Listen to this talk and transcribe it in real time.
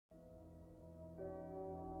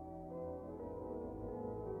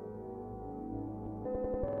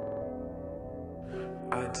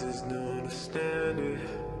just don't understand it.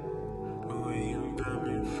 The way you got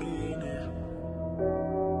me feeling.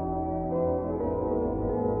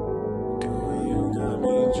 The way you got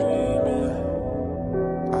me dreaming.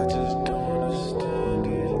 I just don't understand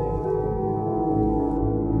it.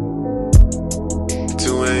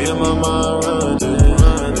 2 a.m. my mind running.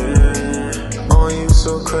 On you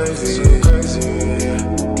so crazy.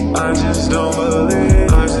 I just don't believe.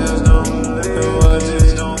 I just don't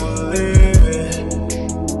believe it.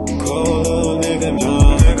 Cold little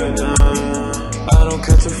nigga now. I don't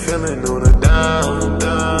catch a feeling on a dime.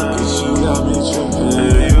 Cause you got me tripping.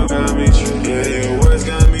 Yeah, you got me tripping. Yeah, your words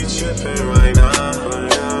got me tripping right now.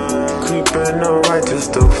 Creeping the right just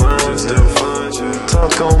to find you.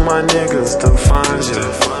 Talk on my niggas to find you.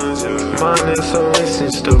 Mind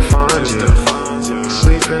isolations to find you.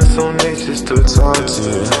 Sleeping so late just to talk to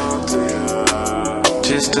you.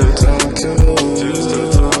 Just to talk to you.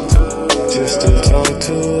 Just to talk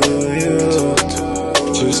to you.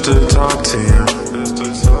 Just to talk to you.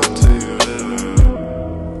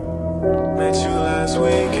 Met you last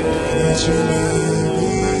weekend. Met you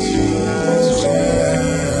last weekend.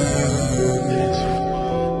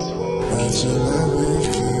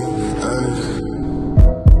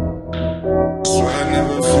 Swear I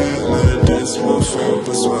never felt like this before,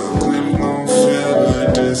 but swear I never gon' feel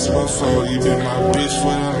like this before. You been my bitch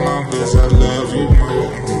for the longest, I love you more.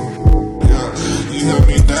 You got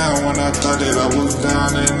me down when I thought that I was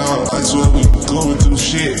down and out. I swear we going through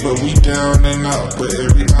shit, but we down and out. But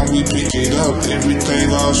every time we pick it up,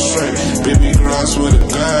 everything all straight. Baby girl, I swear to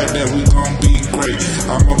God that we gon' be great.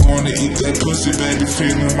 I'ma gonna eat that pussy, baby,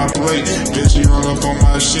 feeling my plate. Bitch, you all up on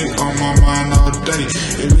my shit, on my mind all day.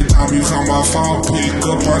 Every time you call my phone, pick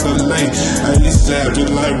up on the late. I used to have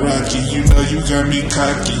it like Rocky, you know you got me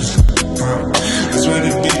cocky. I swear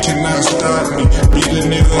the bitch cannot stop me. Beat a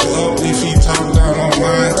nigga up if he talk down on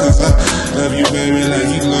mine. Cause I love you, baby,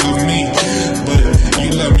 like you love me. But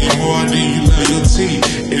you love me more than you love your teeth.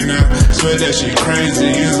 And I swear that shit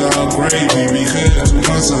crazy, it's all gravy. Because 2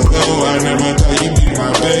 months ago, I never thought you'd be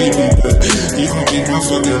my baby. But you gon' be my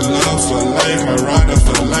fucking love for life, my rider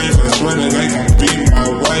for life. I swear that I gon' be my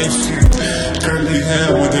wife. Curly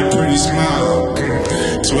hair with a pretty smile.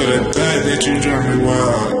 Swear to God that you drive me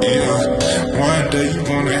wild, yeah. One day you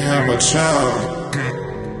gonna have a child.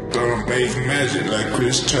 Gonna make magic like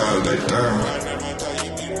Chris Child, like that. I never thought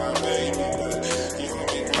you'd be my baby, but you gon'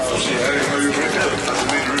 be my